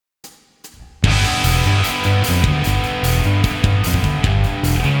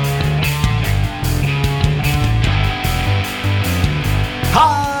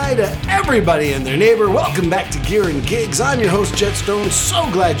Everybody and their neighbor, welcome back to Gear and Gigs. I'm your host, Jetstone.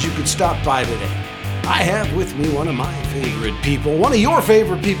 So glad you could stop by today. I have with me one of my favorite people, one of your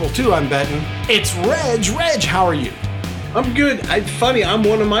favorite people too, I'm betting. It's Reg. Reg, how are you? I'm good. It's funny, I'm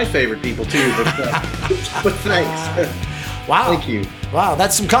one of my favorite people too, but thanks. Wow. Thank you. Wow,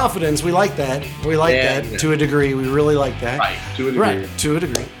 that's some confidence. We like that. We like that to a degree. We really like that. Right, to a degree. Right, to a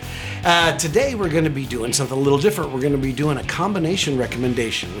degree. Today we're going to be doing something a little different. We're going to be doing a combination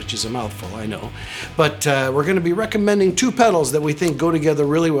recommendation, which is a mouthful, I know. But we're going to be recommending two pedals that we think go together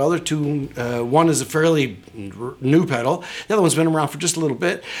really well. They're two. One is a fairly new pedal. The other one's been around for just a little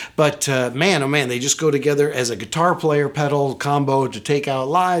bit. But man, oh man, they just go together as a guitar player pedal combo to take out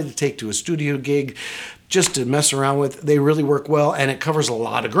live, to take to a studio gig, just to mess around with. They really work well, and it covers a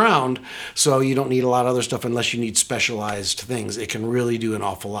lot of ground, so you don't need a lot of other stuff unless you need specialized things. It can really do an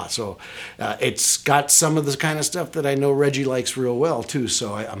awful lot. So it's got some of the kind of stuff that I know Reggie likes real well, too,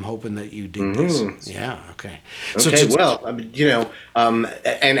 so I'm hoping that you dig this. Yeah, okay. Okay, well, I mean,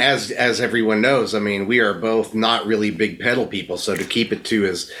 and as everyone knows, I mean, we are both not really big pedal people, so to keep it to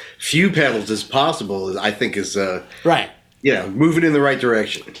as few pedals as possible, I think is... right. Moving in the right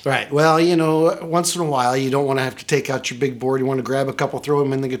direction. Right. Well, once in a while, you don't want to have to take out your big board. You want to grab a couple, throw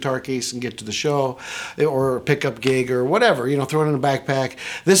them in the guitar case and get to the show or a pickup gig or whatever, throw it in a backpack.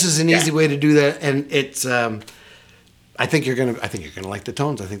 This is an easy way to do that. And it's, I think you're going to like the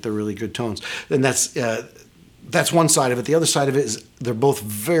tones. I think they're really good tones. And that's one side of it. The other side of it is they're both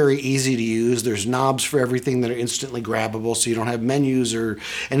very easy to use. There's knobs for everything that are instantly grabbable, so you don't have menus or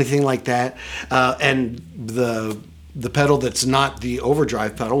anything like that. And the pedal that's not the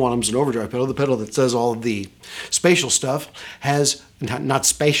overdrive pedal, one of them's an overdrive pedal, the pedal that does all of the spatial stuff has, not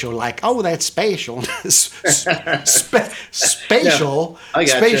spatial like, oh, that's spatial, spatial,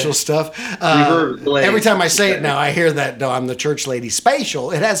 spatial stuff. Every time I say it now, I hear that, no, I'm the church lady,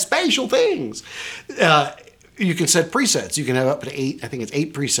 spatial, it has spatial things. You can set presets. You can have up to 8, I think it's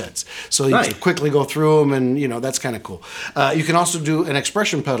 8 presets. So you can quickly go through them and, that's kind of cool. You can also do an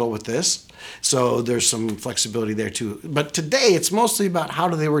expression pedal with this. So there's some flexibility there too. But today it's mostly about how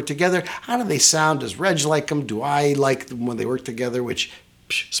do they work together? How do they sound? Does Reg like them? Do I like them when they work together? Which,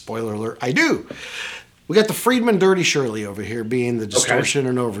 spoiler alert, I do. We got the Friedman Dirty Shirley over here being the distortion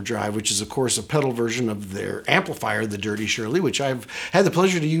and overdrive, which is, of course, a pedal version of their amplifier, the Dirty Shirley, which I've had the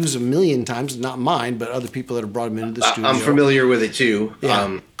pleasure to use a million times. Not mine, but other people that have brought them into the studio. I'm familiar with it, too.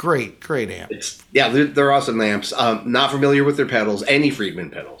 Yeah, great amp. They're awesome amps. Not familiar with their pedals, any Friedman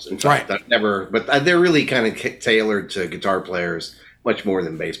pedals. In fact, I've never, but they're really kind of tailored to guitar players, much more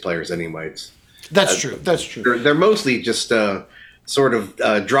than bass players anyway. That's true. They're mostly just... sort of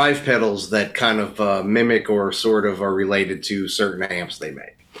drive pedals that kind of mimic or sort of are related to certain amps they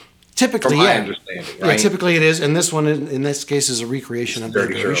make. Typically, from my understanding, right? Yeah, typically it is. And this one, in this case, is a recreation of the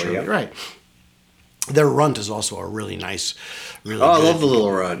Dirty Shirley. Yeah. Right. Their Runt is also a really nice, really good. I love the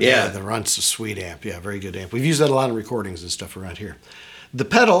little Runt. Yeah, the Runt's a sweet amp. Yeah, very good amp. We've used that a lot in recordings and stuff around here. The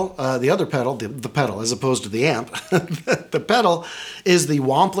pedal, the other pedal, the pedal, as opposed to the amp, the pedal is the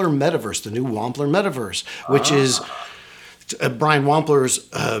Wampler Metaverse, the new Wampler Metaverse, which is... Brian Wampler's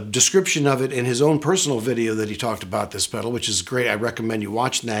description of it in his own personal video that he talked about this pedal, which is great. I recommend you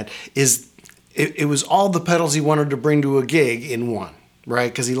watching that. It was all the pedals he wanted to bring to a gig in one,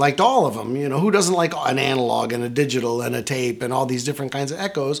 right? Because he liked all of them. Who doesn't like an analog and a digital and a tape and all these different kinds of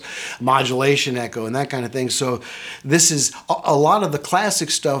echoes, modulation echo and that kind of thing. So this is a lot of the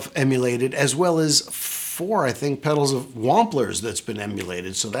classic stuff emulated, as well as 4, I think, pedals of Wampler's that's been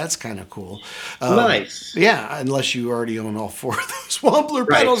emulated, so that's kind of cool. Nice. Yeah, unless you already own all 4 of those Wampler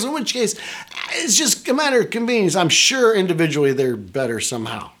pedals, in which case it's just a matter of convenience. I'm sure individually they're better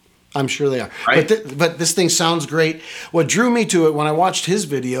somehow. I'm sure they are. Right. But this thing sounds great. What drew me to it when I watched his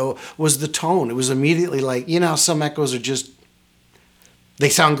video was the tone. It was immediately like, how some echoes are just... They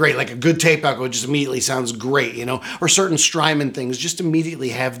sound great, like a good tape echo just immediately sounds great, or certain Strymon things just immediately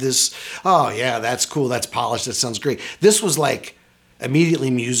have this, oh yeah, that's cool, that's polished, that sounds great. This was like immediately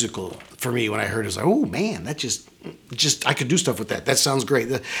musical for me when I heard it. I was like, oh man, that just I could do stuff with that. That sounds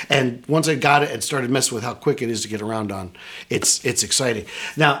great. And once I got it and started messing with how quick it is to get around on, it's exciting.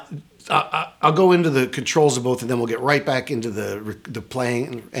 Now, I'll go into the controls of both, and then we'll get right back into the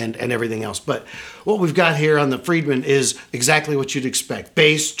playing and everything else. But what we've got here on the Friedman is exactly what you'd expect: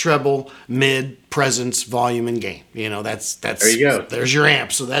 bass, treble, mid, presence, volume, and gain. That's there you go. There's your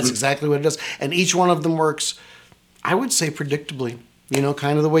amp. So that's exactly what it does. And each one of them works, I would say, predictably.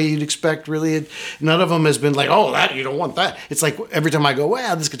 kind of the way you'd expect, really. None of them has been like, oh, that you don't want that. It's like every time I go,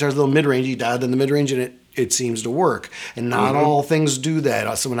 well, this guitar's a little mid-rangey, dialed in the mid-range, and it seems to work. And not all things do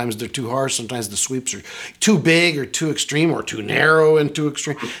that. Sometimes they're too harsh. Sometimes the sweeps are too big or too extreme or too narrow and too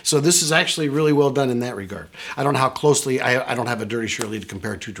extreme. So this is actually really well done in that regard. I don't know how closely, I don't have a Dirty Shirley to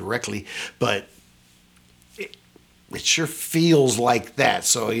compare it to directly, but it sure feels like that.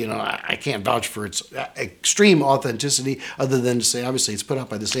 So, I can't vouch for its extreme authenticity other than to say, obviously, it's put out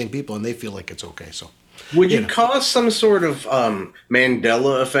by the same people and they feel like it's okay. So, would you cause some sort of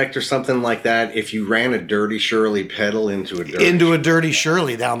Mandela effect or something like that if you ran a Dirty Shirley pedal into a Dirty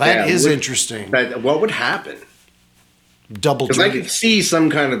Shirley? Now, that is interesting. What would happen? Double because I could see some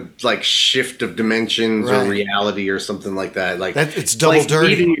kind of like shift of dimensions Right. or reality or something like that. Like it's double like dirty.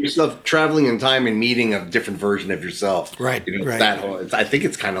 meeting yourself, traveling in time and meeting a different version of yourself. Right, You know, right. That whole, I think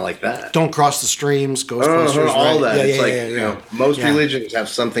it's kind of like that. Don't cross the streams, Ghostbusters, All right? that. Yeah, It's yeah, like yeah, yeah. most Yeah. religions have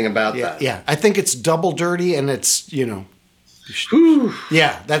something about Yeah, that. yeah. I think it's double dirty, and it's Whew.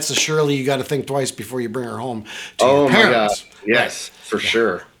 yeah. That's a Shirley. You got to think twice before you bring her home to Oh your my God! parents. Yes, for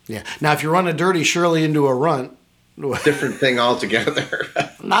sure. Yeah. Now, if you run a Dirty Shirley into a runt, Different thing altogether.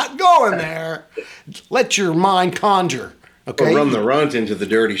 not going there. Let your mind conjure. Okay. Or run the runt into the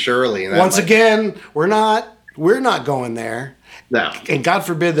Dirty Shirley. And that Once might- again, we're not going there. no. And God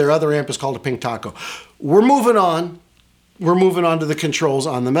forbid their other amp is called a Pink Taco. We're moving on. We're moving on to the controls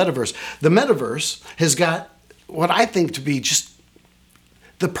on the Metaverse. The Metaverse has got what I think to be just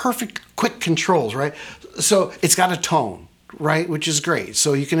the perfect quick controls, right? So it's got a tone, right, which is great.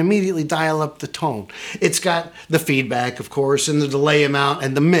 So you can immediately dial up the tone. It's got the feedback, of course, and the delay amount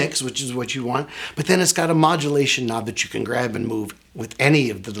and the mix, which is what you want. But then it's got a modulation knob that you can grab and move with any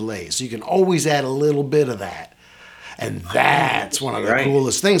of the delays. So you can always add a little bit of that. And that's one of the Right.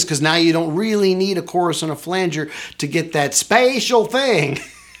 coolest things, because now you don't really need a chorus and a flanger to get that spatial thing.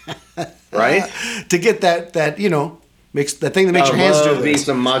 Right? To get that makes that thing that makes your hands do Be this.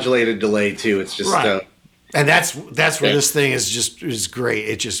 some modulated delay too. It's just Right. And that's where Yeah. this thing is great.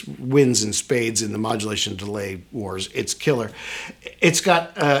 It just wins in spades in the modulation delay wars. It's killer. It's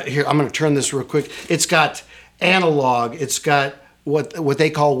got here. I'm going to turn this real quick. It's got analog. It's got what they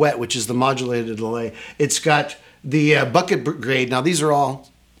call wet, which is the modulated delay. It's got the bucket grade. Now these are all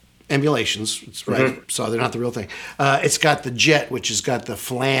emulations, it's right? So they're not the real thing. It's got the jet, which has got the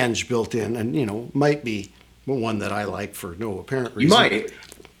flange built in, and might be one that I like for no apparent you reason. might.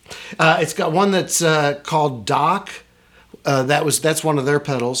 It's got one that's called Doc. That's one of their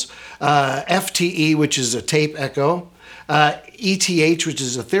pedals. FTE, which is a tape echo. ETH, which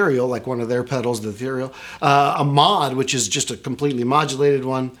is ethereal, like one of their pedals, the ethereal. A mod, which is just a completely modulated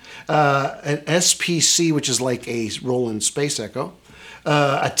one. An SPC, which is like a Roland Space Echo.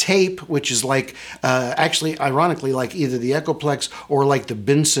 A tape, which is like, actually, ironically, like either the Echoplex or like the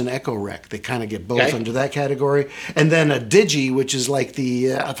Benson Echo Rec. They kind of get both Okay. under that category. And then a Digi, which is like the,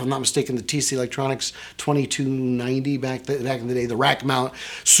 if I'm not mistaken, the TC Electronics 2290 back in the day, the rack mount,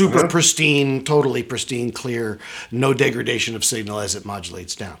 super pristine, totally pristine, clear, no degradation of signal as it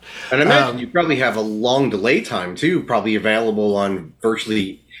modulates down. And I imagine you probably have a long delay time too, probably available on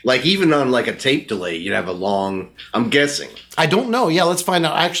virtually, like even on like a tape delay, you'd have a long, I'm guessing. I don't know. Yeah, let's find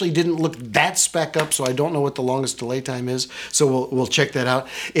out. I actually didn't look that spec up, so I don't know what the longest delay time is. So we'll check that out.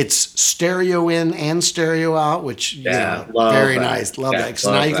 It's stereo in and stereo out, which Love very that. nice. Love Yeah, that.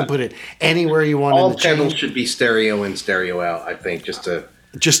 So love now you can that. put it anywhere you want All in the pedals chain. should be stereo in, stereo out, I think, just to,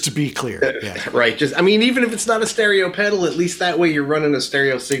 Just to be clear, yeah. right. Just, I mean, even if it's not a stereo pedal, at least that way you're running a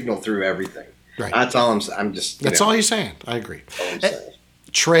stereo signal through everything. Right. That's all I'm just, That's all you're saying. I agree. all I'm saying.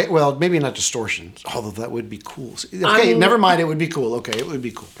 Well, maybe not distortion, although that would be cool. Okay, I mean- never mind. It would be cool. Okay, it would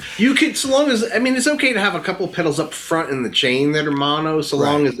be cool. You could, so long as, I mean, it's okay to have a couple pedals up front in the chain that are mono, so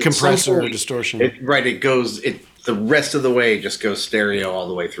long as it's Compressor some or point- distortion. It goes, the rest of the way just goes stereo all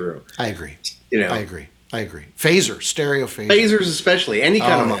the way through. I agree. You know, I agree. Phaser, stereo phaser. phasers especially, any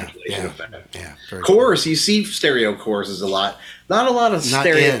kind of yeah, modulation yeah, effect. yeah, very Chorus, you see stereo choruses a lot. Not a lot of Not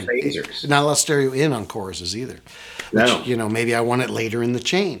stereo in. phasers. Not a lot of stereo in on choruses either. No. Which, maybe I want it later in the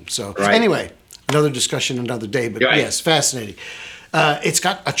chain. So Right. anyway, another discussion another day. But Right. yes, fascinating. It's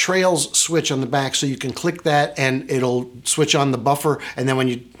got a trails switch on the back, so you can click that and it'll switch on the buffer. And then when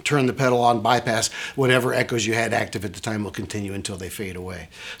you turn the pedal on bypass, whatever echoes you had active at the time will continue until they fade away.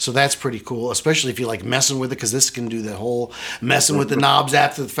 So that's pretty cool, especially if you like messing with it, because this can do the whole messing with the knobs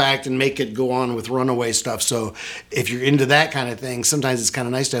after the fact and make it go on with runaway stuff. So if you're into that kind of thing, sometimes it's kind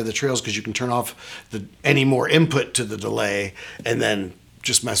of nice to have the trails because you can turn off any more input to the delay and then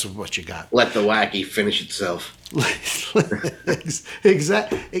just mess with what you got. Let the wacky finish itself.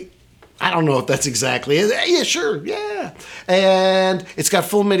 Exactly. I don't know if that's exactly it. Yeah, sure, yeah. And it's got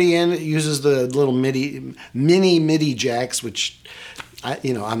full MIDI in. It uses the little mini MIDI jacks, which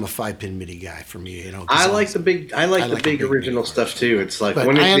I'm a 5-pin MIDI guy. For me, I like the big original stuff too. It's like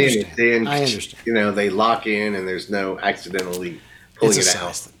when it's in, I understand. They lock in and there's no accidentally pulling it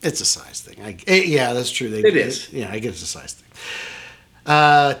out. It's a size thing. Yeah, that's true. It is. Yeah, I get it's a size thing.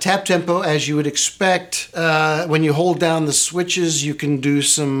 Tap tempo, as you would expect. When you hold down the switches, you can do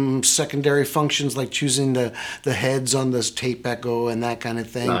some secondary functions like choosing the heads on this tape echo and that kind of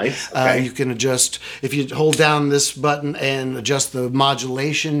thing. Nice. Okay. You can adjust, if you hold down this button and adjust the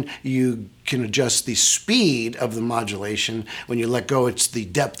modulation, you can adjust the speed of the modulation. When you let go, it's the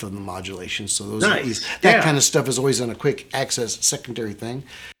depth of the modulation. So those that kind of stuff is always on a quick access secondary thing.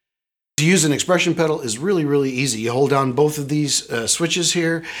 To use an expression pedal is really, really easy. You hold down both of these switches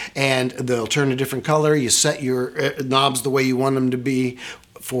here, and they'll turn a different color. You set your knobs the way you want them to be.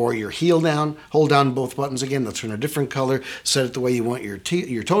 For your heel down, hold down both buttons again. They'll turn a different color. Set it the way you want your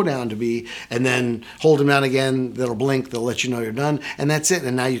toe down to be, and then hold them down again. They'll blink. They'll let you know you're done, and that's it.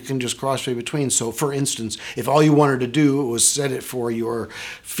 And now you can just crossfade between. So, for instance, if all you wanted to do was set it for your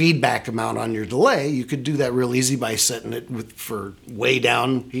feedback amount on your delay, you could do that real easy by setting it for way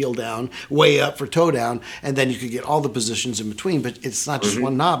down, heel down, way up for toe down, and then you could get all the positions in between. But it's not just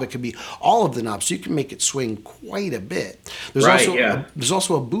one knob; it could be all of the knobs. So you can make it swing quite a bit. There's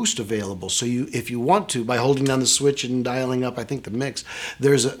also a boost available. So if you want to, by holding down the switch and dialing up, I think the mix,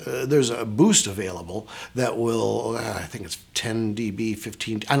 there's a boost available that will, I think it's 10 dB,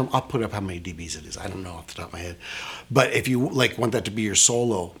 15. I'll put up how many dBs it is. I don't know off the top of my head. But if you want that to be your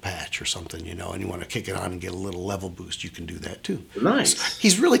solo patch or something, and you want to kick it on and get a little level boost, you can do that too. Nice. So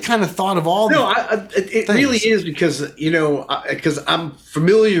he's really kind of thought of all. It really is because I'm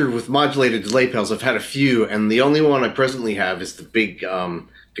familiar with modulated delay pedals. I've had a few, and the only one I presently have is the big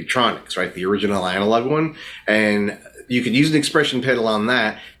Victronics, right? The original analog one. And you can use an expression pedal on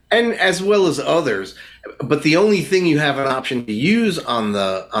that, and as well as others. But the only thing you have an option to use on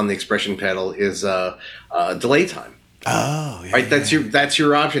the expression pedal is delay time. Oh, yeah. Right, that's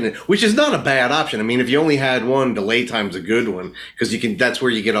your option, which is not a bad option. I mean, if you only had one, delay time's a good one because that's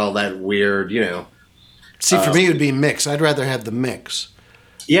where you get all that weird, See, for me, it would be mix. I'd rather have the mix.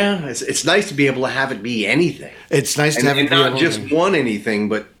 Yeah, it's nice to be able to have it be anything. It's nice to have it be not just one anything,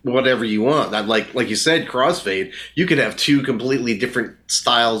 but whatever you want. Like you said, crossfade. You could have two completely different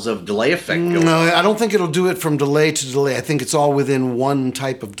styles of delay effect. No, I don't think it'll do it from delay to delay. I think it's all within one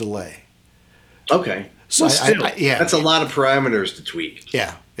type of delay. Okay, so that's a lot of parameters to tweak.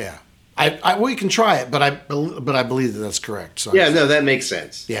 Yeah. We can try it, but I believe that's correct. So that makes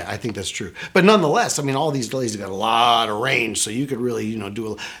sense. Yeah, I think that's true. But nonetheless, I mean, all these delays have got a lot of range, so you could really,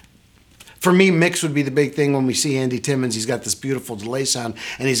 do a. For me, mix would be the big thing when we see Andy Timmons. He's got this beautiful delay sound,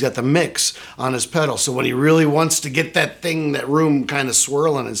 and he's got the mix on his pedal. So when he really wants to get that room kind of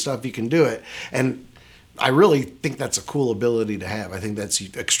swirling and stuff, he can do it. And I really think that's a cool ability to have. I think that's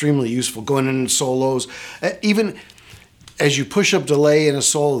extremely useful going in solos, even. As you push up delay in a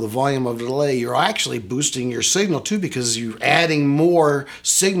solo, the volume of the delay, you're actually boosting your signal too because you're adding more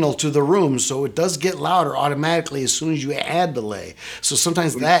signal to the room. So it does get louder automatically as soon as you add delay. So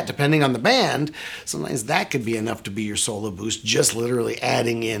sometimes that, depending on the band, sometimes that could be enough to be your solo boost, just literally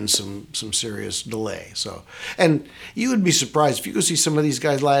adding in some serious delay. So, and you would be surprised if you go see some of these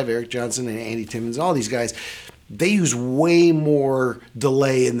guys live, Eric Johnson and Andy Timmons, all these guys, they use way more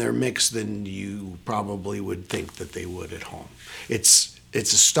delay in their mix than you probably would think that they would at home. It's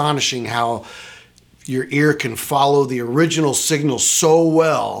astonishing how your ear can follow the original signal so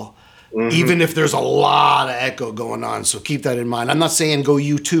well, even if there's a lot of echo going on. So keep that in mind. I'm not saying go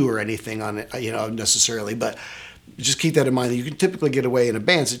U2 or anything on it, necessarily, but just keep that in mind. You can typically get away in a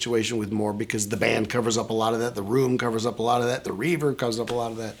band situation with more because the band covers up a lot of that, the room covers up a lot of that, the reverb covers up a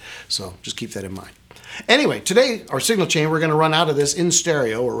lot of that. So just keep that in mind. Anyway, today, our signal chain, we're going to run out of this in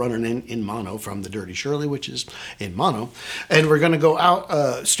stereo. We're running in mono from the Dirty Shirley, which is in mono. And we're going to go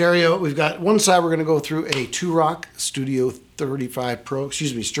out stereo. We've got one side, we're going to go through a Two-Rock Studio 35 Pro,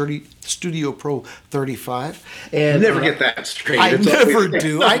 Studio Pro 35. And never get that straight. I never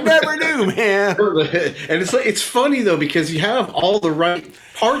do, man. And it's funny, though, because you have all the right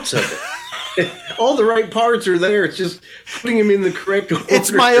parts of it. All the right parts are there. It's just putting them in the correct order.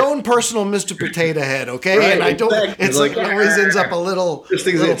 It's my own personal Mr. Potato Head, okay? Right, and I don't. Exactly. It's like it always ends up a little.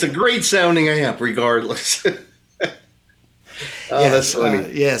 It's a great sounding amp, regardless. Yes, that's funny.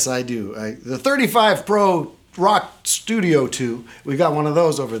 Yes, I do. The 35 Pro Rock Studio 2. We've got one of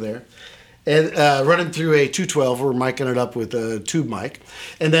those over there. and running through a 212. We're micing it up with a tube mic.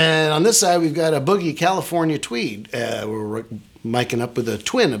 And then on this side, we've got a Boogie California Tweed. We're micing up with a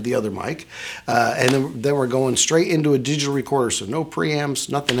twin of the other mic. And then we're going straight into a digital recorder. So no preamps,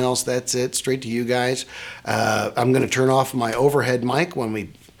 nothing else. That's it. Straight to you guys. I'm going to turn off my overhead mic when we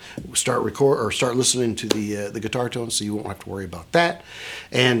start listening to the guitar tones, so you won't have to worry about that.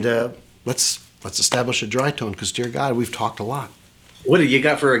 And let's establish a dry tone, because dear God, we've talked a lot. What do you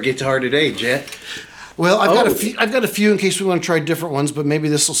got for a guitar today, Jet? Well, I've got a few in case we want to try different ones, but maybe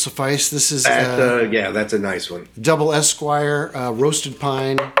this will suffice. This is that's a nice one. Double Esquire roasted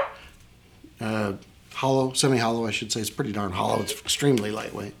pine, hollow, semi-hollow, I should say. It's pretty darn hollow. It's extremely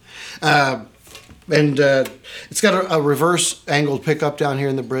lightweight. And it's got a reverse angled pickup down here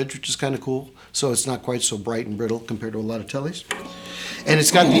in the bridge, which is kind of cool. So it's not quite so bright and brittle compared to a lot of Tellys. And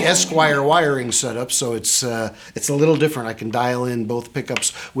it's got the Esquire wiring set up, so it's a little different. I can dial in both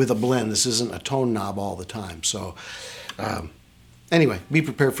pickups with a blend. This isn't a tone knob all the time. So anyway, be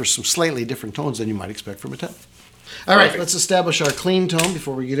prepared for some slightly different tones than you might expect from a Tele. All right, let's establish our clean tone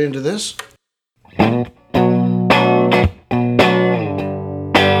before we get into this.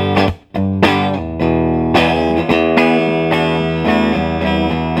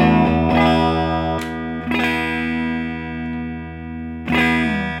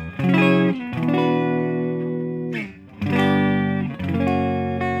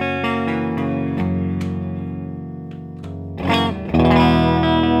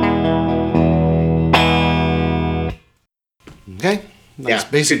 Okay, nice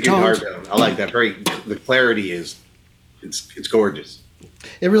basic tones. I like that. The clarity is, it's gorgeous.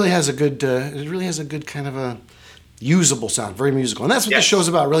 It really has a good kind of a usable sound, very musical, and that's what the show's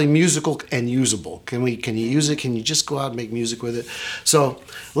about. Really musical and usable. Can you use it? Can you just go out and make music with it? So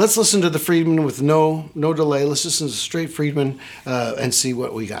let's listen to the Friedman with no delay. Let's listen to straight Friedman and see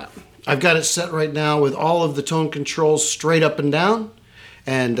what we got. I've got it set right now with all of the tone controls straight up and down.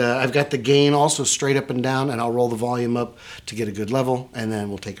 And I've got the gain also straight up and down, and I'll roll the volume up to get a good level, and then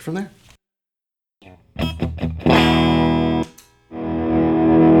we'll take it from there.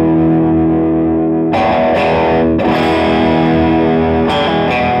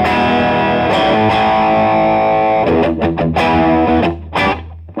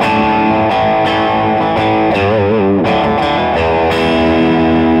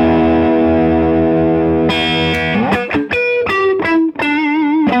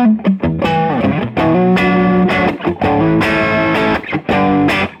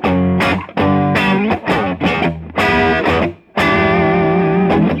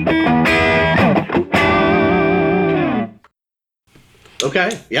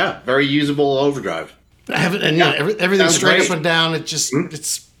 Okay, yeah, very usable overdrive. Everything's straight up and down. It just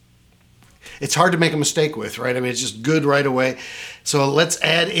it's hard to make a mistake with, right? I mean, it's just good right away. So let's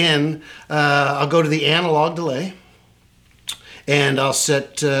add in. I'll go to the analog delay, and I'll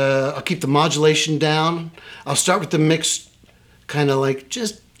keep the modulation down. I'll start with the mix, kind of like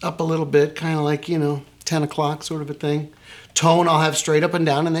just up a little bit, kind of like 10 o'clock sort of a thing. Tone I'll have straight up and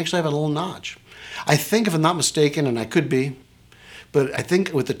down, and actually have a little notch. I think, if I'm not mistaken, and I could be, but I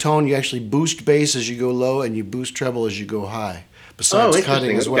think with the tone, you actually boost bass as you go low and you boost treble as you go high, besides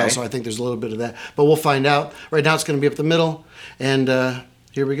cutting as well. So I think there's a little bit of that. But we'll find out. Right now it's going to be up the middle. And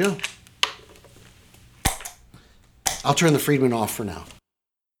here we go. I'll turn the Friedman off for now.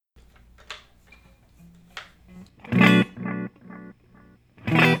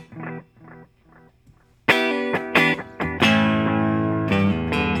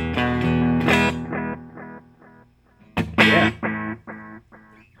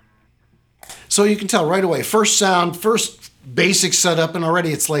 So you can tell right away, first sound, first basic setup, and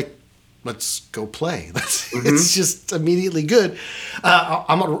already it's like, let's go play. It's just immediately good.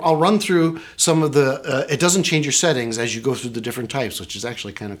 I'll run through some of the, it doesn't change your settings as you go through the different types, which is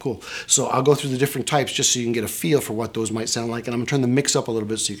actually kind of cool. So I'll go through the different types just so you can get a feel for what those might sound like. And I'm going to turn the mix up a little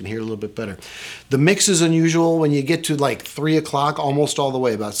bit so you can hear a little bit better. The mix is unusual when you get to like 3 o'clock, almost all the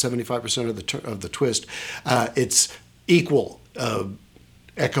way, about 75% of the twist. It's equal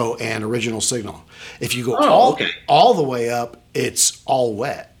echo and original signal. If you go all the way up, it's all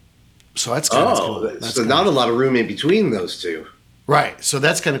wet. So that's kind of cool. So not a lot of room in between those two. Right. So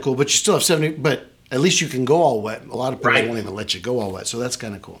that's kind of cool. But you still have 70, but at least you can go all wet. A lot of people won't even let you go all wet. So that's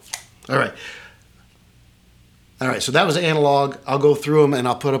kind of cool. All right. So that was analog. I'll go through them and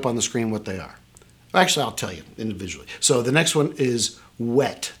I'll put up on the screen what they are. Actually, I'll tell you individually. So the next one is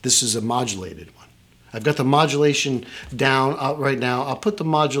wet. This is a modulated one. I've got the modulation down right now. I'll put the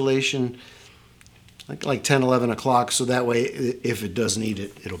modulation like 10, 11 o'clock, so that way if it does need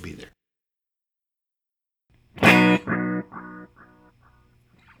it, it'll be there.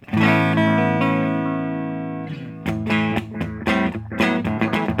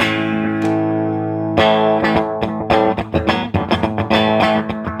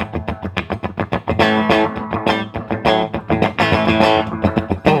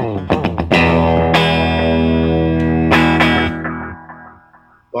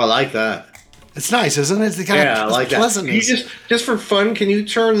 I like that. It's nice, isn't it? It's kind I like that. You just for fun, can you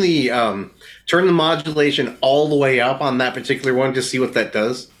turn the modulation all the way up on that particular one to see what that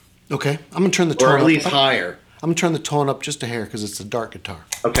does? Okay, I'm gonna turn the tone or at least up. higher. I'm gonna turn the tone up just a hair because it's a dark guitar.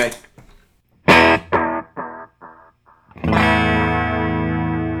 Okay.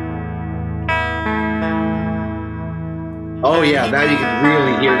 Oh yeah, now you can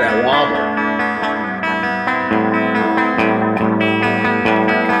really hear that wobble.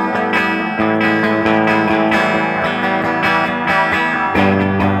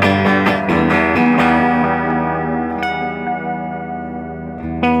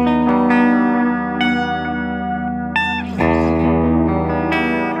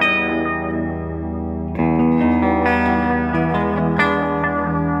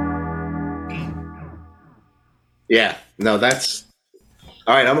 Yeah, no, that's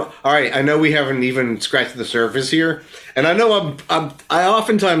all right. All right. I know we haven't even scratched the surface here, and I know I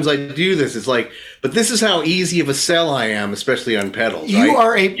oftentimes I do this. It's like, but this is how easy of a sell I am, especially on pedals. You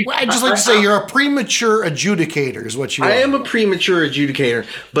are I just like to say you're a premature adjudicator, is what you are. I am a premature adjudicator,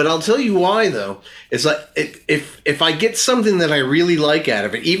 but I'll tell you why though. It's like if I get something that I really like out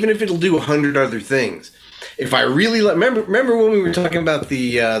of it, even if it'll do 100 other things. If I really remember when we were talking about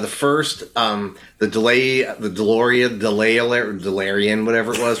the first the DeLorean,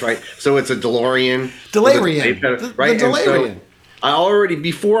 whatever it was, right? So it's a DeLorean, right? The DeLorean. And so I already,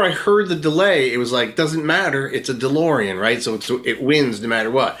 before I heard the delay, it was like, doesn't matter, it's a DeLorean, right? So it wins no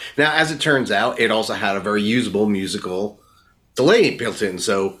matter what. Now, as it turns out, it also had a very usable musical delay built in.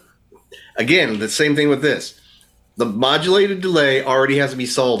 So again, the same thing with this. The modulated delay already has to be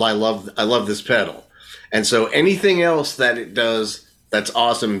sold. I love this pedal. And so anything else that it does that's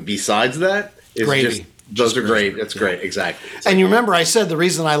awesome besides that is gravy. Those are great. That's great. Exactly. And you remember I said the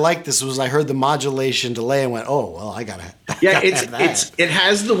reason I liked this was I heard the modulation delay and went, oh, well, I gotta. It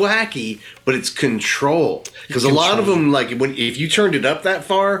has the wacky, but it's controlled. Because a lot of them, like if you turned it up that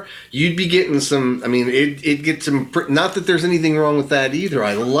far, you'd be getting some. I mean, it gets some. Not that there's anything wrong with that either.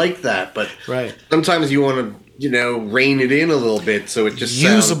 I like that, but sometimes you want to. Rein it in a little bit so it just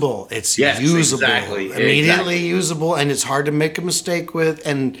usable. Sounds, it's usable, immediately exactly. usable, and it's hard to make a mistake with.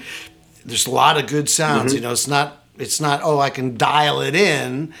 And there's a lot of good sounds. Mm-hmm. It's not. Oh, I can dial it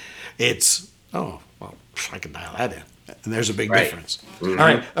in. It's I can dial that in, and there's a big difference. Mm-hmm.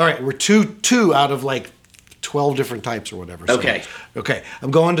 All right. We're two out of like 12 different types or whatever. So, okay.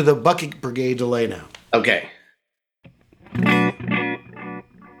 I'm going to the Bucket Brigade delay now. Okay.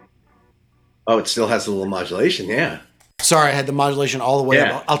 Oh, it still has a little modulation, yeah. Sorry, I had the modulation all the way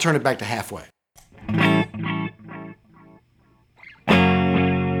up. I'll turn it back to halfway.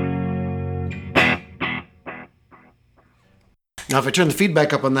 Now, if I turn the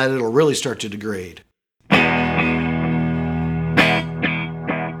feedback up on that, it'll really start to degrade.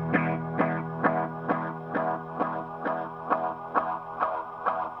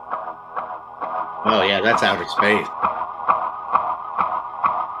 Oh, yeah, that's outer space.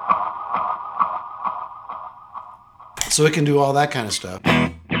 So it can do all that kind of stuff.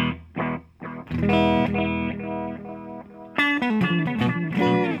 Mm-hmm.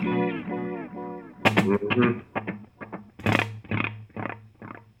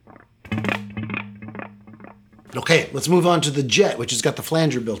 Okay, let's move on to the Jet, which has got the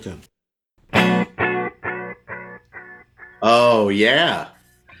flanger built in. Oh, yeah.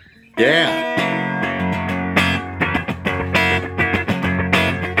 Yeah.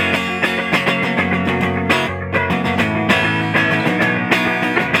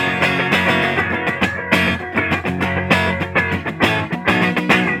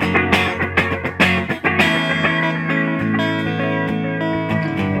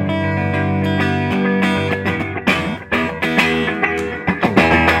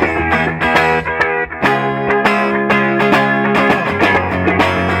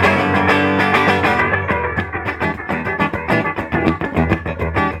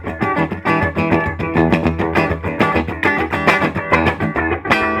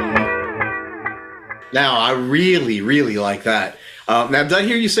 Now, I really, really like that. Now, did I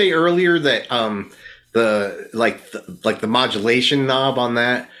hear you say earlier that the modulation knob on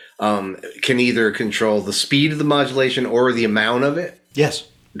that can either control the speed of the modulation or the amount of it? Yes.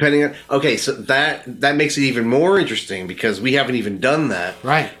 Depending on so that makes it even more interesting because we haven't even done that.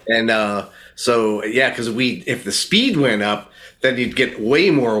 Right. And because if the speed went up, then you'd get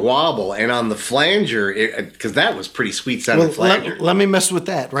way more wobble. And on the flanger, because that was pretty sweet sounding flanger. Let me mess with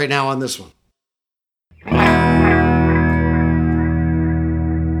that right now on this one.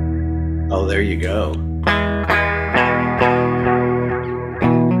 Oh, there you go.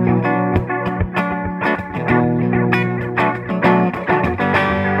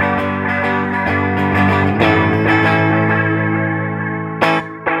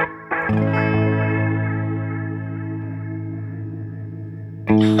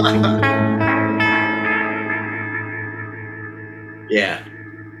 Yeah.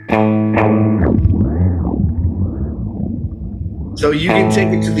 So you can take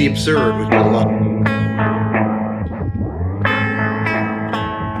it to the absurd, which I love.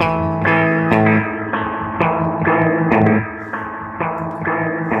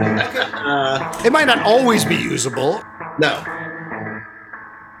 It might not always be usable. No.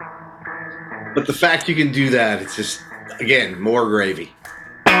 But the fact you can do that, it's just, again, more gravy.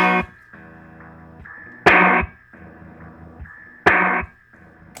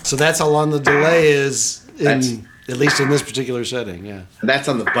 So that's how long the delay is, at least in this particular setting, yeah. That's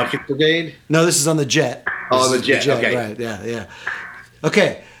on the Bucket Brigade? No, this is on the Jet. Oh, the Jet, okay. Right, yeah.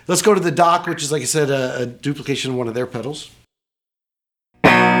 Okay, let's go to the Dock, which is, like I said, a duplication of one of their pedals.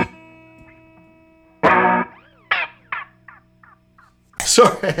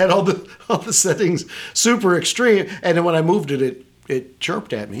 Sorry, I had all the settings super extreme, and then when I moved it, it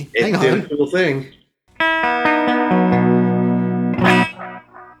chirped at me. Hang on. It did a cool thing.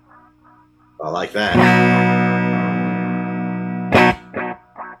 I like that.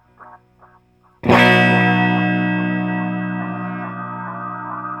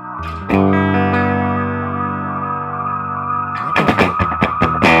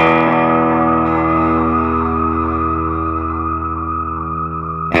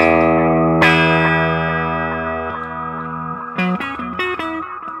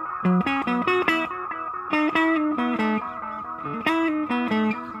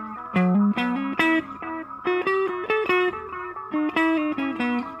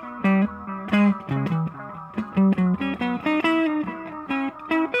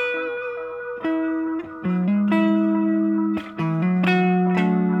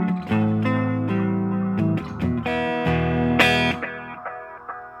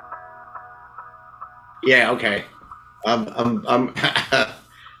 Yeah, okay. I'm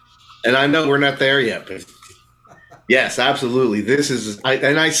and I know we're not there yet, but yes, absolutely.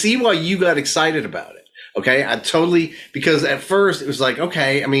 I see why you got excited about it. Okay, I totally, because at first it was like,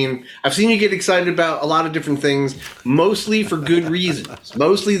 okay, I mean, I've seen you get excited about a lot of different things, mostly for good reasons.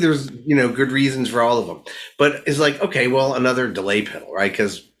 Mostly there's, good reasons for all of them. But it's like, okay, well, another delay pedal, right?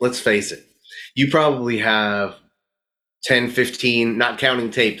 Because let's face it, you probably have 10, 15, not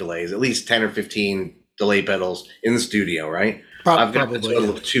counting tape delays, at least 10 or 15 delay pedals in the studio, right? I've got a total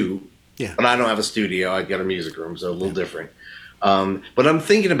of 2. Yeah. But I don't have a studio. I've got a music room, so a little different. But I'm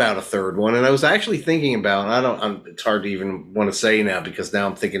thinking about a third one, and I was actually thinking about, it's hard to even want to say now, because now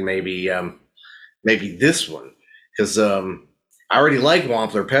I'm thinking maybe this one, because I already like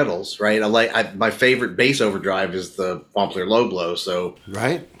Wampler pedals, right? My favorite bass overdrive is the Wampler low blow, so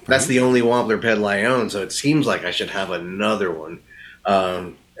right. That's the only Wampler pedal I own, so it seems like I should have another one.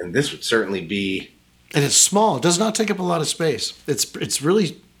 And this would certainly be. And it's small. It does not take up a lot of space. It's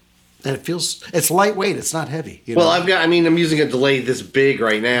really, and it's lightweight. It's not heavy. Well, I'm using a delay this big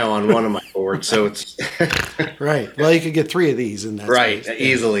right now on one of my boards, so it's. Right. Well, you could get 3 of these in that right, space.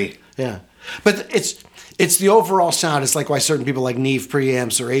 easily. Yeah. But it's the overall sound. It's like why certain people like Neve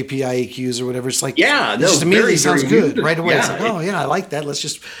preamps or API EQs or whatever. It's like, yeah, it just immediately sounds good right away. Yeah, it's like, oh yeah, I like that. Let's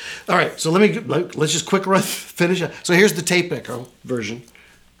so let's just quick run finish it. So here's the tape echo version.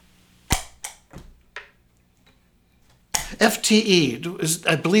 FTE,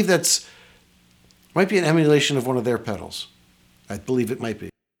 I believe might be an emulation of one of their pedals. I believe it might be.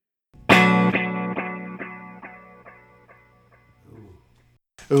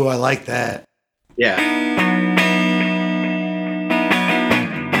 Ooh, I like that. Yeah.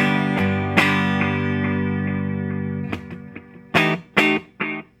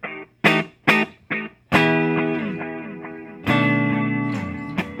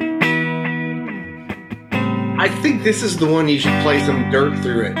 I think this is the one you should play some dirt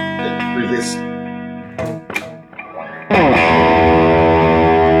through this.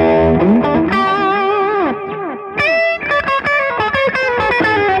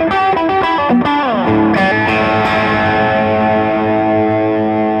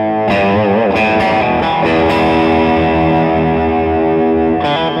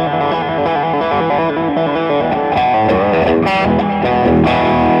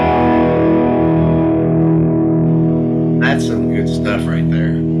 That's some good stuff right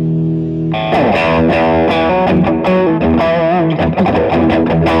there.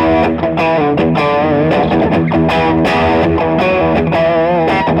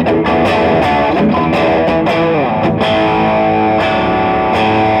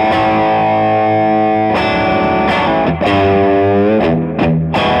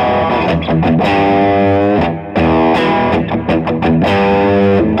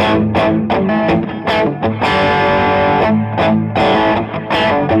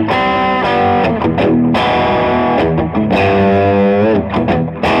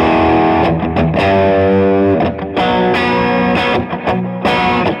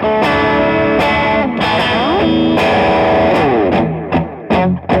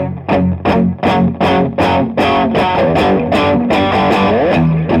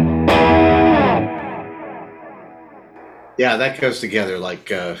 Yeah, that goes together like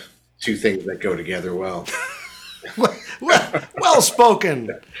two things that go together well. Well spoken.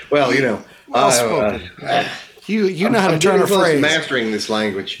 Well, you know, Well spoken. You know how to I'm turn a getting close to phrase. mastering this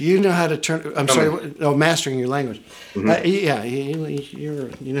language. You know how to turn. I'm sorry. No, mastering your language. Mm-hmm. Yeah,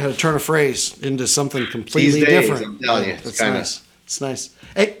 you know how to turn a phrase into something completely These days, different. I'm telling you, That's nice. It's nice.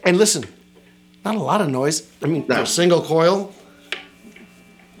 Hey, and listen, not a lot of noise. I mean, No. a single coil,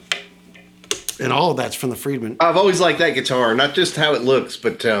 and all of that's from the Friedman. I've always liked that guitar, not just how it looks,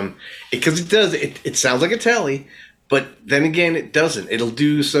 but because it sounds like a Tele, but then again, it doesn't. It'll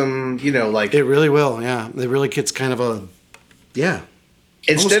do some, you know, like It really will. Yeah, it really gets kind of a, yeah.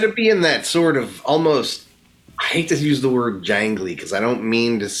 instead of being that sort of almost. I hate to use the word jangly because I don't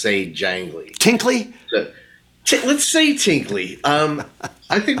mean to say jangly. Tinkly. Let's say tinkly.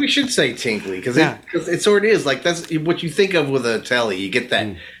 I think we should say tinkly because Yeah. it sort of is like that's what you think of with a Tele. You get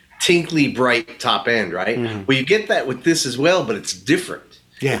that tinkly bright top end, right? Well, you get that with this as well, but it's different.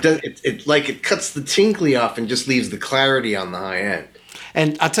 Yeah. It cuts the tinkly off and just leaves the clarity on the high end.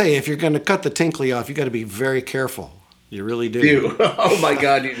 And I'll tell you, if you're going to cut the tinkly off, you got to be very careful. You really do. You. Oh my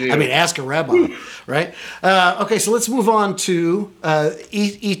God, you do. I mean, ask a rabbi, right? Okay, so let's move on to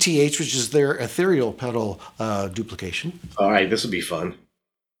ETH, which is their ethereal pedal duplication. All right, this will be fun.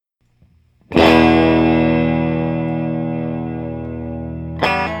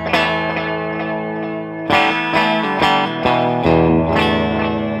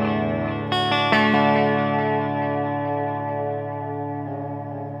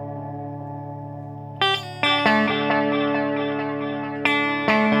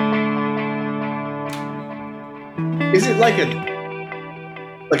 Is it like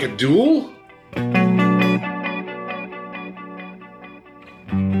a duel?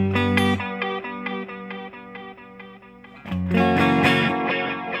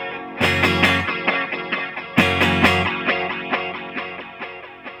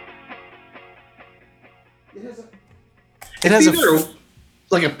 It has either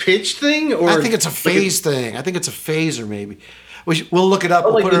like a pitch thing, or I think it's a phase thing. I think it's a phaser, maybe. We'll look it up.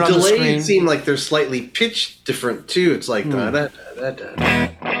 We'll like put it the on the delays screen. seem like they're slightly pitched different too. It's like da, da, da, da,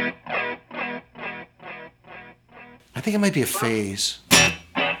 da. I think it might be a phase.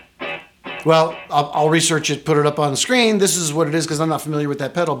 Well, I'll research it, put it up on the screen. This is what it is because I'm not familiar with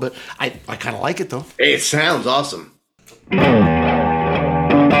that pedal, but I kind of like it though. It sounds awesome.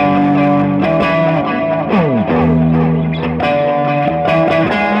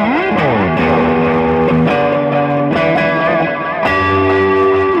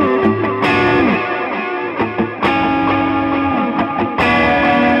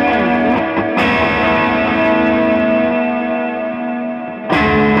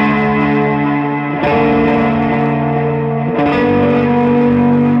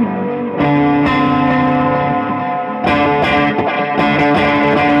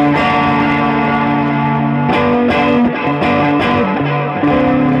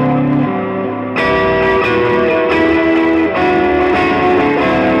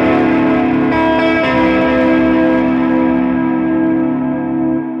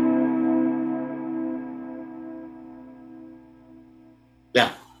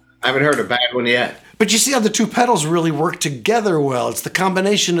 Yeah, I haven't heard a bad one yet. But you see how the two pedals really work together well. It's the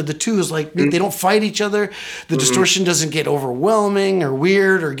combination of the two is like they don't fight each other. The distortion doesn't get overwhelming or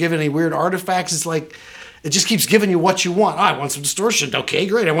weird or give any weird artifacts. It's like it just keeps giving you what you want. I want some distortion. Okay,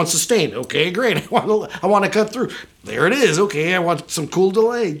 great. I want sustain. Okay, great. I want to cut through. There it is. Okay, I want some cool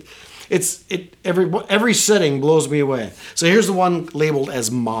delay. Every setting blows me away. So here's the one labeled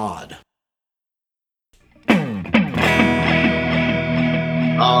as mod.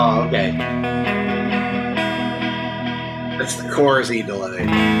 Oh, okay. That's the chorusy delay.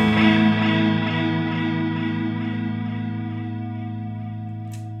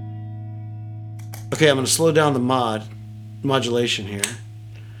 Okay, I'm going to slow down the modulation here.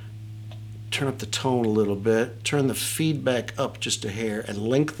 Turn up the tone a little bit. Turn the feedback up just a hair and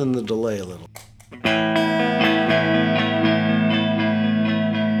lengthen the delay a little.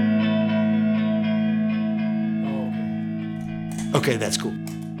 Okay, that's cool.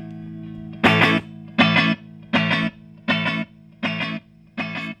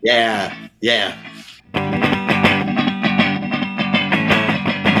 Yeah, yeah.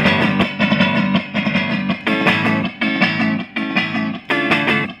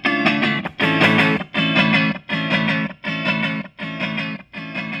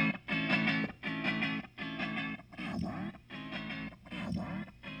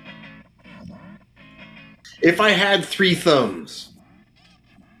 If I had three thumbs,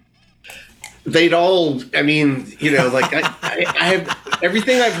 they'd all, I mean, you know, like I have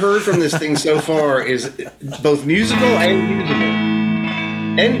Everything I've heard from this thing so far is both musical and usable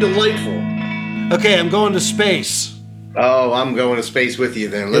and delightful. Okay, I'm going to space. Oh, I'm going to space with you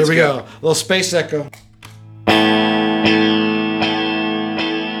then. Let's Here we go. A little space echo.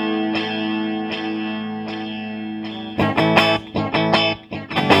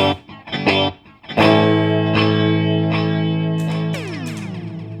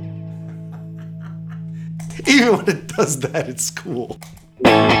 Even when it does that, it's cool.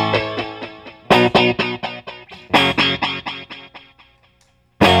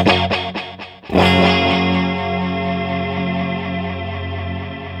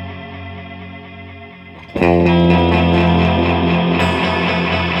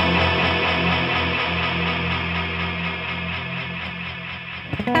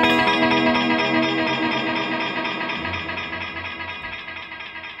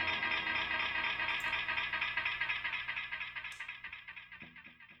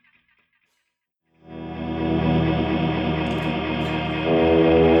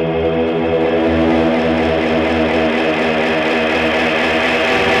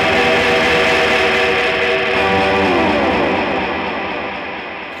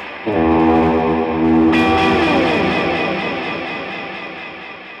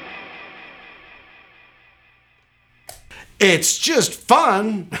 It's just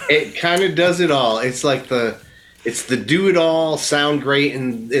fun. It kind of does it all. It's like it's the do it all, sound great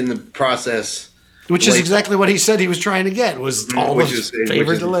in the process. Which is exactly what he said he was trying to get, was all which the is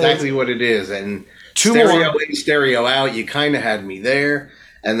favorite delays. Exactly what it is. And Two stereo more. in, stereo out, you kind of had me there.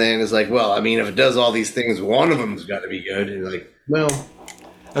 And then it's like, well, I mean, if it does all these things, one of them's got to be good. And like, well.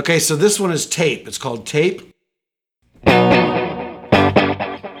 Okay, so this one is tape. It's called Tape.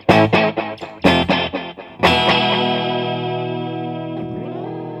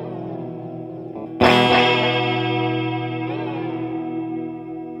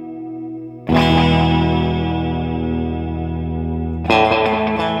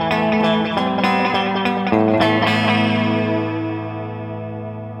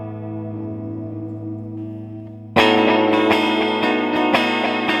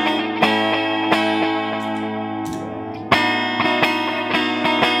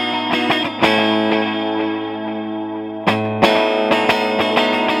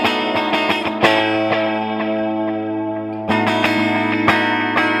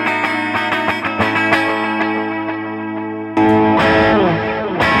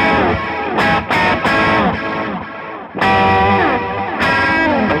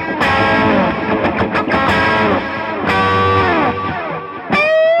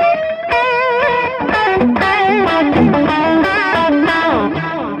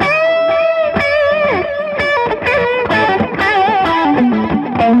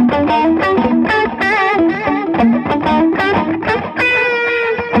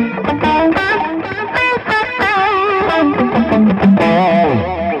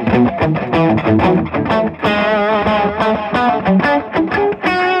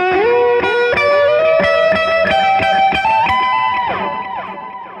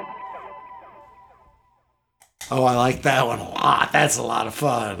 Oh, I like that one a lot. That's a lot of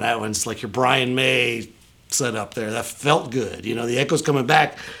fun. That one's like your Brian May setup there. That felt good. You know, the echoes coming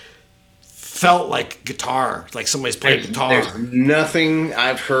back felt like guitar, like somebody's playing guitar. There's nothing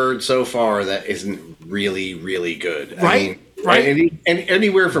I've heard so far that isn't really, really good. Right? I mean, right. And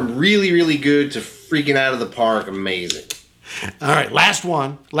anywhere from really, really good to freaking out of the park, amazing. All right, last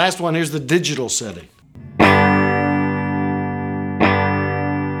one. Last one. Here's the digital setting.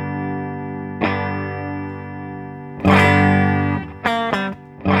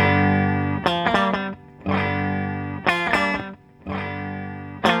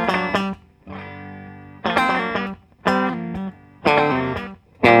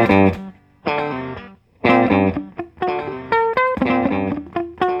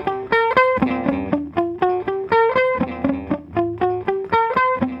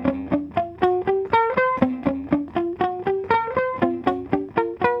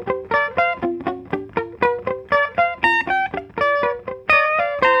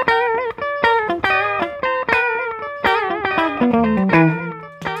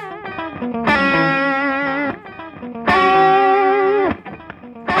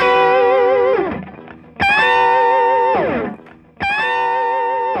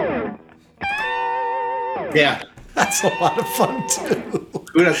 Yeah. That's a lot of fun, too.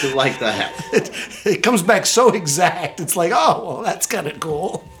 Who doesn't like that? It comes back so exact. It's like, oh, well, that's kind of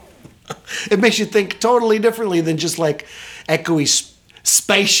cool. It makes you think totally differently than just like echoey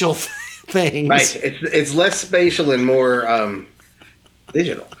spatial things. Right. It's less spatial and more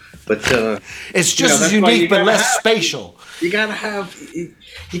digital. But it's just as unique but less spatial. You gotta have.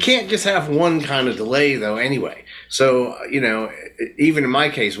 You can't just have one kind of delay though. Anyway, so even in my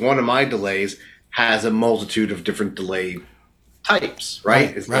case, one of my delays has a multitude of different delay types.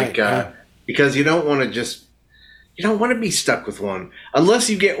 Right? It's like because you don't want to just. You don't want to be stuck with one unless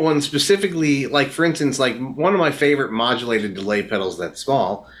you get one specifically. Like for instance, like one of my favorite modulated delay pedals that's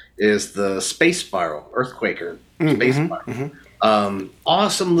small is the Space Spiral Earthquaker Space Spiral.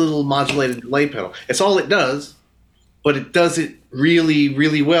 Awesome little modulated delay pedal. It's all it does, but it does it really,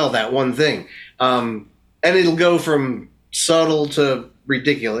 really well. That one thing, and it'll go from subtle to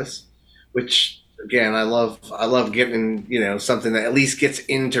ridiculous, which again I love. I love getting something that at least gets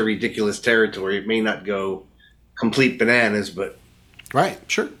into ridiculous territory. It may not go complete bananas, but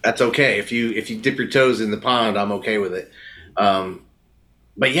sure, that's okay. If you dip your toes in the pond, I'm okay with it.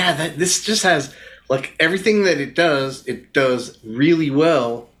 But yeah, this just has like everything that it does really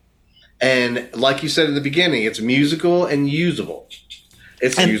well. And like you said in the beginning, it's musical and usable.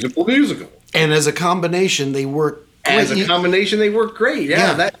 It's musical. And as a combination, they work great. They work great.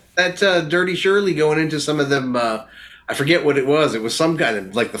 Yeah. That Dirty Shirley going into some of them. I forget what it was. It was some kind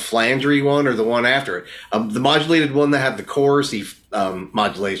of like the flangery one or the one after it. The modulated one that had the chorusy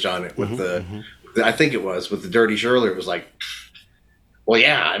modulation on it with I think it was with the Dirty Shirley. It was like, well,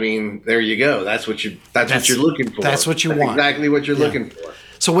 yeah. I mean, there you go. That's what you're looking for. That's what you want. Exactly what you're looking for.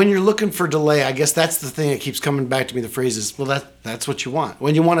 So when you're looking for delay, I guess that's the thing that keeps coming back to me. The phrase is, well, that's what you want.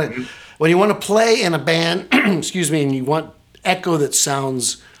 When you want to play in a band, excuse me, and you want echo that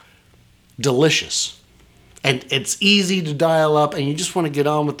sounds delicious. And it's easy to dial up, and you just want to get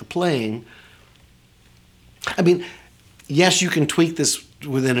on with the playing. I mean, yes, you can tweak this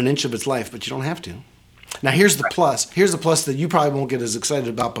within an inch of its life, but you don't have to. Now, here's the plus. Here's the plus that you probably won't get as excited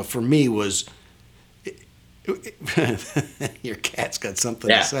about, but for me was... Your cat's got something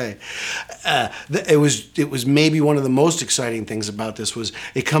to say. It was maybe one of the most exciting things about this was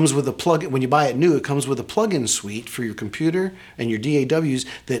it comes with a plug. When you buy it new, it comes with a plug-in suite for your computer and your DAWs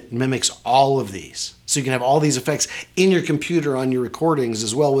that mimics all of these. So you can have all these effects in your computer on your recordings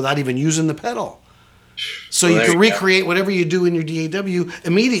as well without even using the pedal. So you can recreate whatever you do in your DAW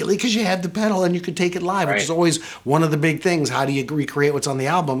immediately because you have the pedal and you can take it live, which is always one of the big things. How do you recreate what's on the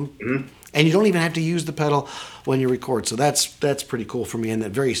album? Mm-hmm. And you don't even have to use the pedal when you record. So that's pretty cool for me, and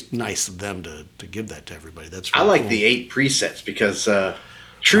very nice of them to give that to everybody. That's really I like cool. the 8 presets because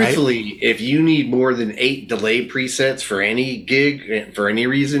truthfully, if you need more than 8 delay presets for any gig for any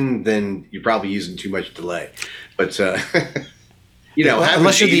reason, then you're probably using too much delay. But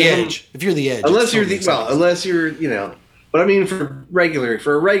unless you're the edge. If you're the edge. Unless you're but I mean for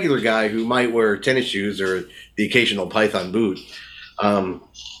a regular guy who might wear tennis shoes or the occasional Python boot,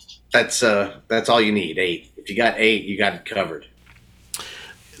 that's all you need, 8. If you got 8, you got it covered.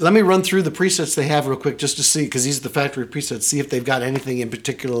 Let me run through the presets they have real quick just to see, because these are the factory presets, see if they've got anything in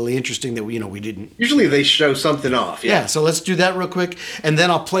particularly interesting that we didn't. Usually they show something off. Yeah, so let's do that real quick. And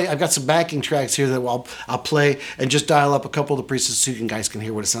then I'll play. I've got some backing tracks here that I'll play and just dial up a couple of the presets so you guys can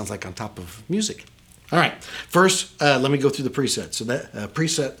hear what it sounds like on top of music. All right. First, let me go through the presets. So that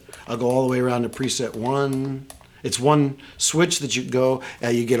preset, I'll go all the way around to preset 1. It's one switch that you go,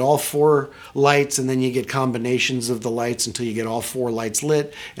 you get all 4 lights, and then you get combinations of the lights until you get all 4 lights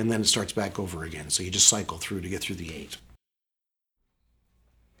lit, and then it starts back over again. So you just cycle through to get through the 8.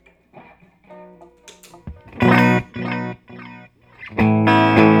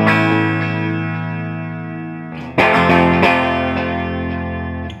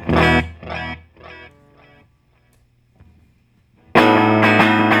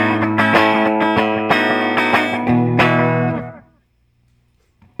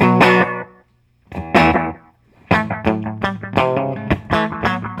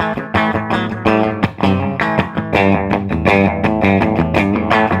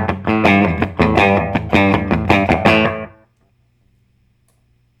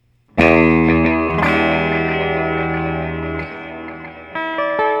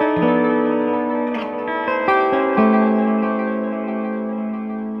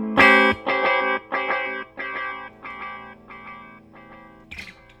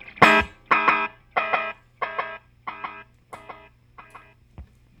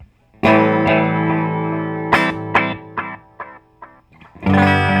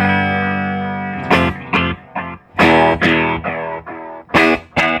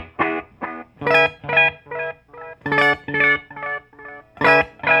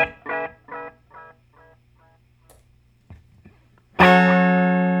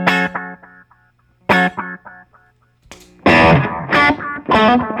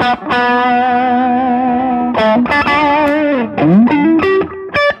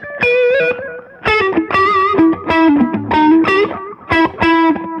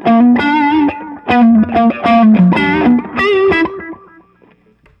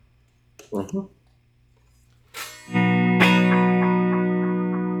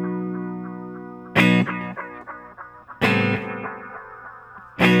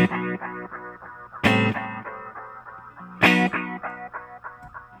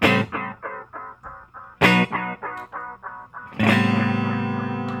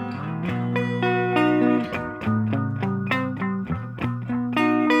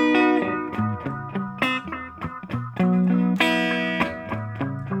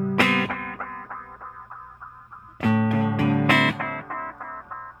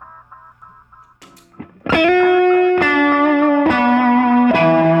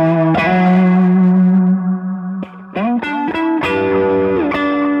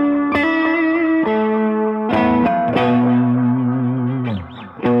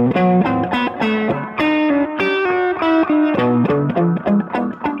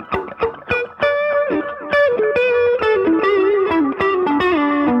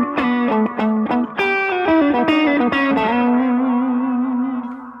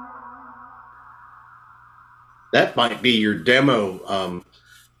 That might be your demo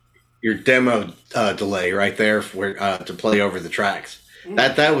delay right there for to play over the tracks.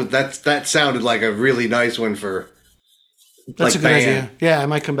 That sounded like a really nice one for. That's a good idea. Yeah, I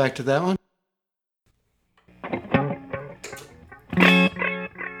might come back to that one.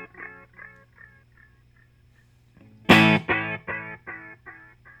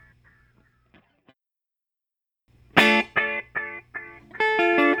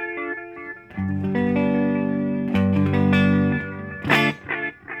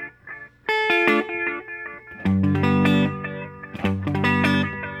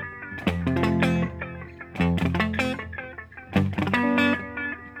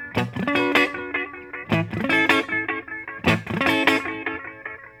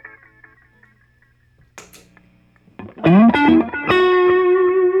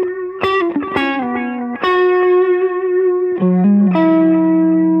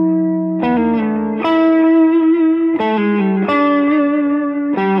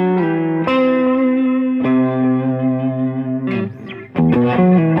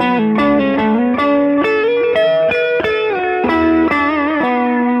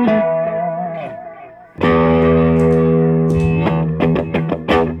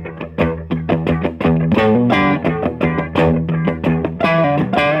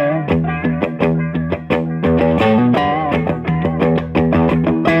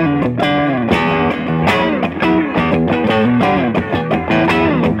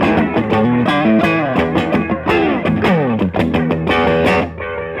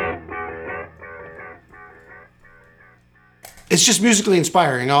 It's just musically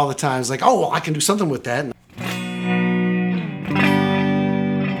inspiring all the time. It's like, oh, well, I can do something with that.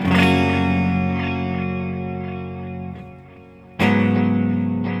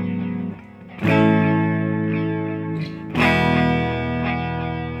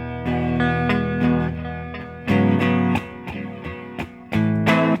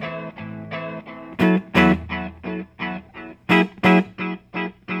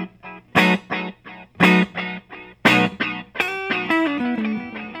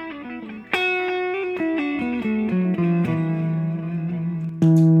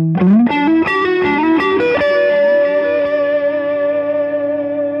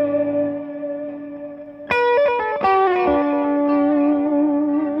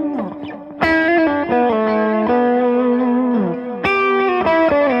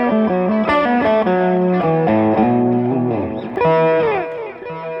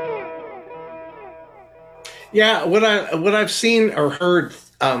 Yeah, what I've seen or heard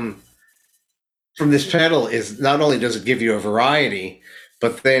from this pedal is not only does it give you a variety,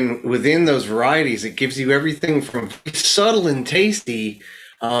 but then within those varieties, it gives you everything from subtle and tasty,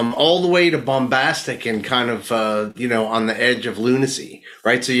 all the way to bombastic and kind of on the edge of lunacy,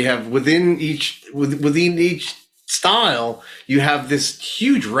 right? So you have within each style, you have this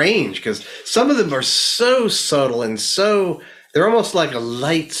huge range because some of them are so subtle and so. They're almost like a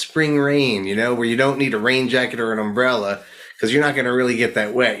light spring rain, where you don't need a rain jacket or an umbrella because you're not going to really get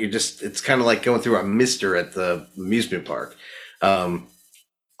that wet. It's kind of like going through a mister at the amusement park.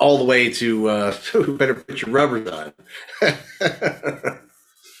 All the way to better put your rubbers on.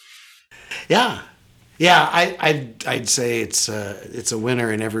 Yeah. I'd say it's a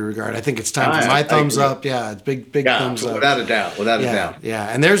winner in every regard. I think it's time for my thumbs up. Yeah, it's big thumbs up. Without a doubt. Yeah,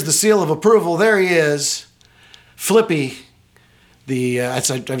 and there's the seal of approval. There he is, Flippy.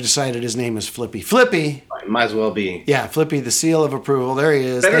 I've decided his name is Flippy. Flippy. Might as well be. Yeah, Flippy, the seal of approval. There he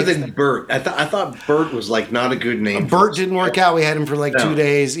is. Better than Bert. I thought Bert was like not a good name. Bert didn't work out. We had him for 2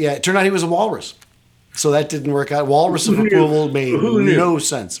 days. Yeah, it turned out he was a walrus. So that didn't work out. Walrus of approval made no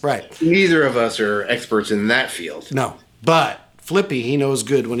sense. Right. Neither of us are experts in that field. No. But Flippy, he knows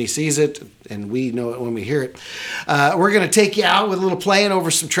good when he sees it, and we know it when we hear it. We're going to take you out with a little playing over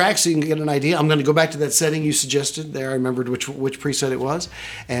some tracks so you can get an idea. I'm going to go back to that setting you suggested there. I remembered which preset it was.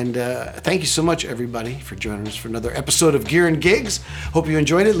 And thank you so much, everybody, for joining us for another episode of Gear and Gigs. Hope you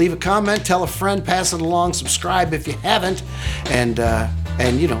enjoyed it. Leave a comment, tell a friend, pass it along, subscribe if you haven't. And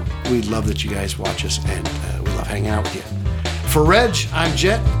you know, we love that you guys watch us, and we love hanging out with you. For Reg, I'm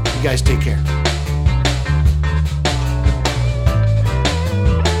Jet. You guys take care.